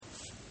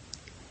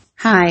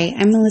Hi,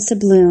 I'm Melissa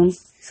Bloom.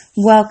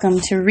 Welcome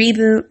to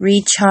Reboot,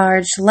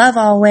 Recharge, Love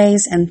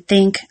Always, and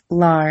Think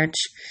Large.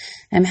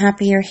 I'm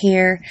happy you're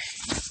here.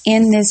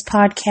 In this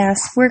podcast,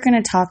 we're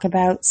going to talk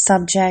about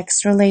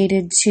subjects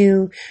related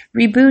to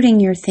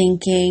rebooting your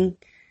thinking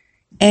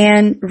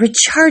and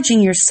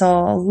recharging your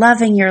soul,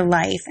 loving your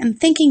life, and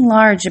thinking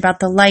large about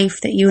the life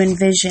that you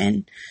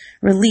envision,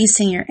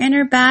 releasing your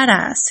inner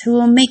badass who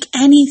will make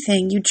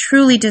anything you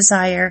truly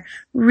desire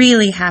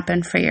really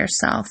happen for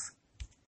yourself.